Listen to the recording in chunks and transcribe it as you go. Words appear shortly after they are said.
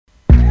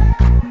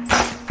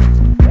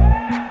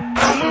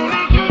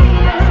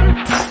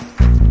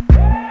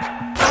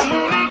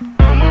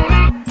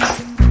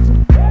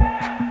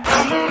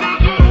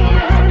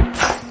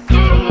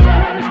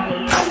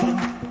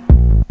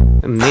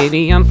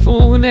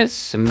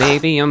this, and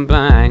maybe I'm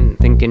blind,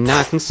 thinking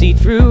I can see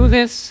through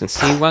this and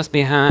see what's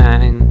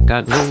behind.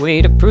 Got no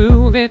way to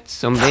prove it,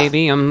 so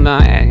maybe I'm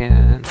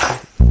lying.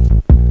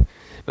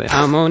 But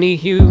I'm only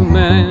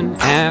human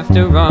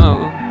after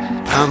all.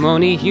 I'm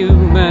only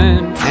human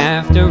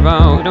after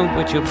all. Don't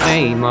put your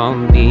blame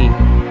on me.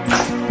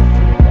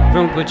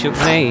 Don't put your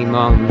blame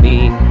on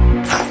me.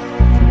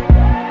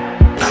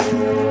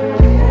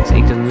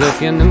 Take a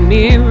look in the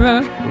mirror,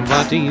 and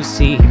what do you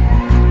see?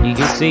 Do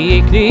you see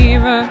it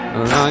clearer,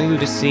 or are you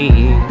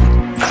deceived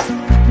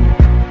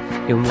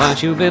in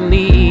what you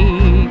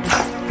believe?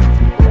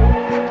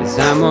 'Cause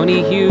I'm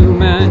only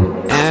human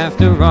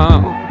after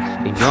all,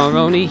 and you're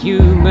only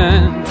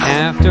human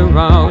after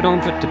all.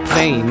 Don't put the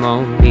blame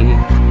on me.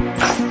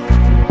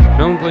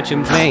 Don't put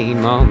your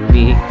blame on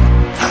me.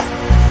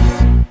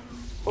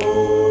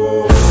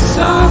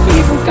 Some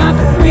people got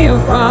the real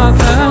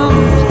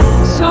problems.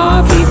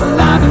 Some people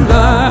out of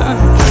love.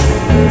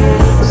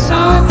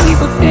 Some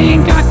people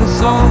think I can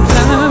solve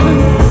them,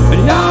 but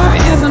Lord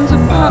heavens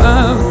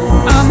above,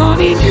 I'm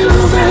only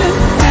human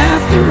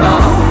after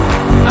all.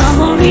 I'm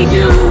only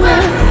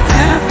human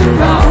after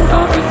all.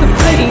 Don't put the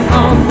blame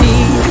on me.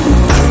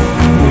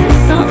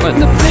 Don't put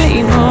the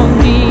blame on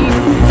me.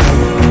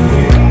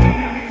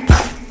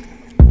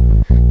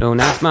 Don't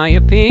ask my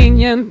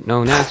opinion,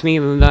 don't ask me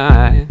to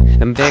lie,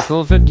 and beg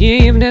for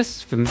forgiveness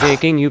for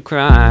making you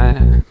cry.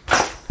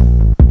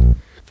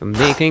 For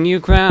making you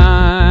cry.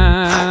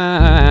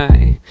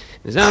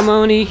 'Cause I'm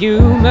only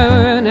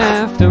human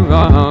after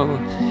all.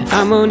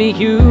 I'm only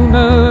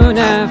human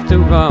after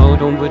all.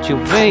 Don't put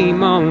your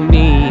blame on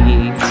me.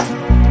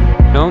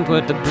 Don't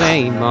put the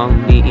blame on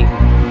me.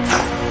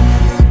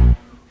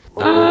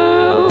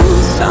 Oh,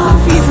 some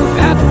people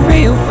got the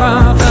real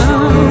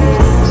problems.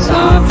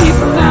 Some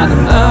people out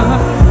of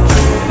love.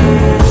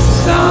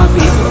 Some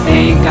people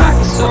think I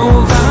can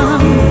solve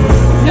them.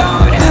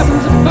 Lord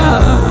heavens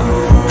above,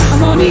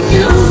 I'm only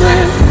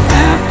human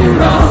after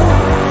all.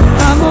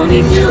 I'm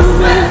only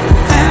human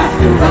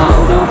after all.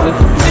 Don't put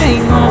the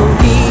blame on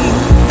me.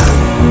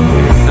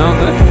 Don't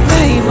put the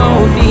blame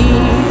on me.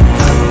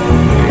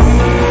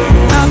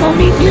 I'm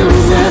only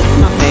human,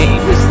 my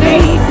make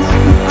mistakes.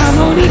 I'm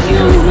only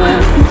human,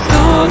 it's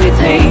all it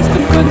takes to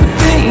put the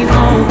blame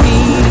on me.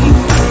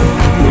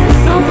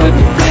 Don't put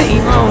the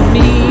blame on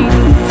me.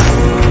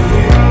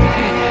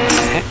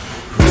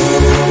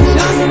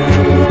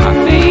 I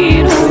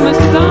fade on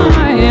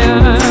Messiah.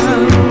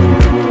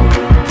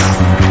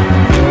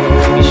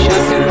 You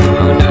should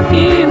go to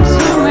him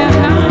somewhere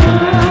high.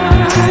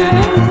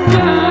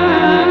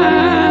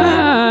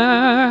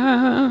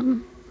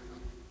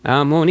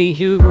 I'm only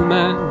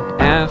human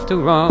after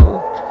all.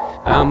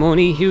 I'm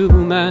only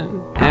human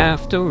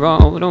after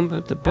all. Don't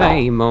put the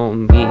blame on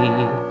me.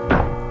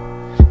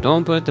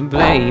 Don't put the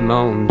blame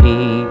on me.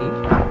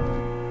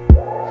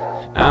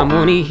 I'm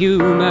only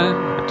human,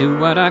 I do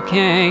what I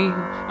can.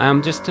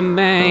 I'm just a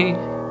man,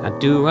 I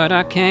do what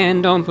I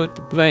can. Don't put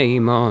the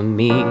blame on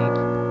me.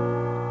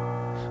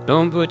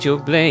 Don't put your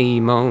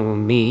blame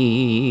on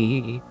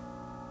me.